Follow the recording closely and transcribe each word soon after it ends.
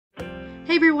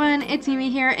Hey everyone, it's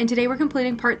Mimi here, and today we're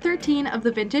completing part 13 of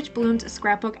the Vintage Blooms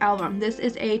Scrapbook album. This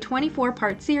is a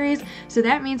 24-part series, so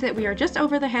that means that we are just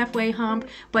over the halfway hump,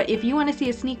 but if you want to see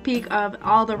a sneak peek of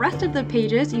all the rest of the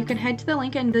pages, you can head to the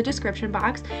link in the description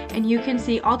box, and you can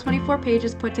see all 24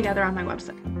 pages put together on my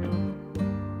website.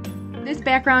 This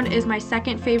background is my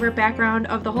second favorite background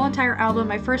of the whole entire album.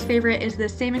 My first favorite is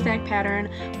this same exact pattern,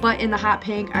 but in the hot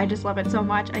pink. I just love it so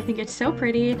much. I think it's so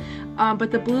pretty,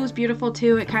 but the blue is beautiful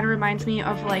too. It kind of reminds me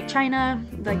of like China,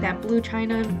 like that blue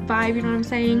China vibe, you know what I'm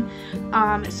saying?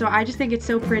 So I just think it's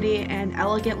so pretty and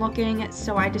elegant looking,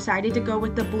 so I decided to go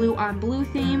with the blue on blue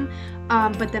theme,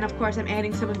 but then of course I'm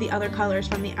adding some of the other colors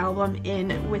from the album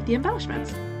in with the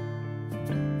embellishments.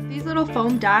 These little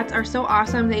foam dots are so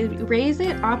awesome. They raise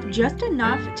it up just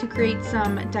enough to create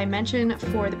some dimension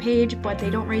for the page, but they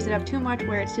don't raise it up too much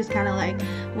where it's just kind of like,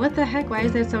 what the heck, why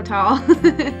is that so tall?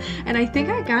 And I think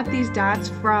I got these dots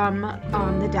from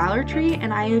the Dollar Tree,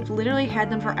 and I've literally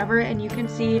had them forever, and you can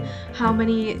see how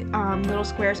many little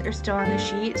squares are still on the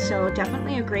sheet, so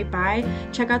definitely a great buy.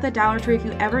 Check out the Dollar Tree if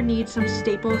you ever need some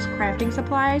staples crafting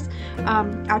supplies.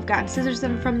 I've gotten scissors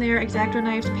from there, X-Acto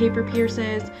knives, paper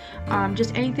pierces,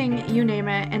 just anything, you name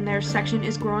it, and their section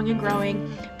is growing and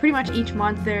growing. Pretty much each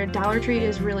month their Dollar Tree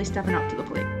is really stepping up to the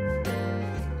plate.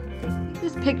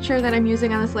 This picture that I'm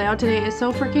using on this layout today is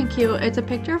so freaking cute. It's a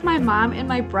picture of my mom and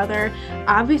my brother,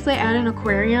 obviously at an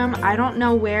aquarium. I don't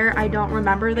know where, I don't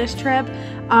remember this trip.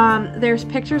 There's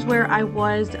pictures where I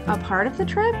was a part of the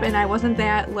trip and I wasn't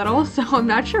that little, so I'm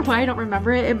not sure why I don't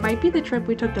remember it. It might be the trip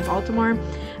we took to Baltimore.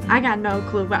 I got no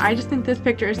clue, but I just think this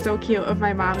picture is so cute of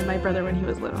my mom and my brother when he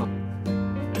was little.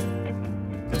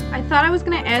 I thought I was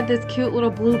going to add this cute little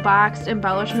blue boxed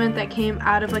embellishment that came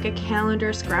out of like a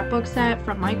calendar scrapbook set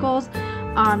from Michael's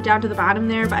down to the bottom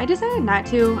there, but I decided not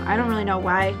to. I don't really know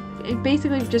why.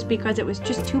 Basically just because it was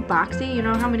just too boxy. You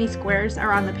know how many squares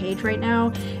are on the page right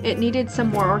now? It needed some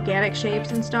more organic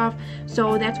shapes and stuff,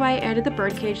 so that's why I added the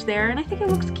birdcage there, and I think it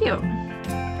looks cute.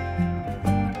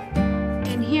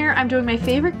 Here I'm doing my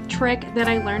favorite trick that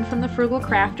I learned from the Frugal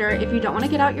Crafter. If you don't want to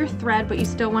get out your thread but you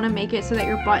still want to make it so that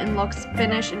your button looks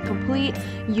finished and complete,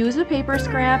 use a paper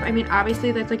scrap. I mean,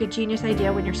 obviously that's like a genius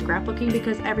idea when you're scrapbooking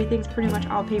because everything's pretty much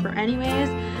all paper anyways,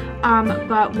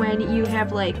 but when you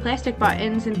have like plastic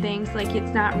buttons and things, like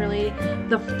it's not really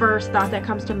the first thought that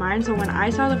comes to mind. So when I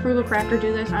saw the Frugal Crafter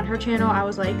do this on her channel, I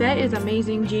was like, that is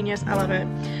amazing, genius, I love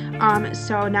it.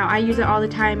 So now I use it all the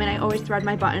time, and I always thread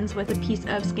my buttons with a piece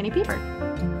of skinny paper.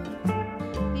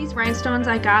 These rhinestones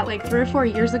I got like 3 or 4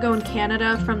 years ago in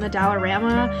Canada from the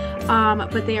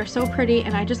Dollarama, but they are so pretty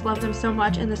and I just love them so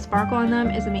much, and the sparkle on them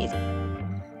is amazing.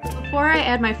 Before I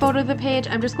add my photo to the page,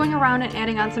 I'm just going around and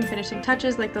adding on some finishing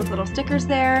touches like those little stickers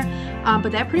there,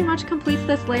 but that pretty much completes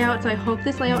this layout, so I hope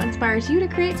this layout inspires you to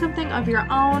create something of your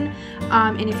own,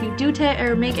 and if you do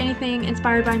or make anything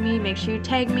inspired by me, make sure you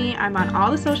tag me. I'm on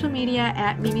all the social media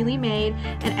at Mimi Lee Made,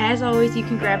 and as always, you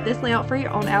can grab this layout for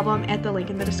your own album at the link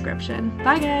in the description.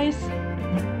 Bye guys!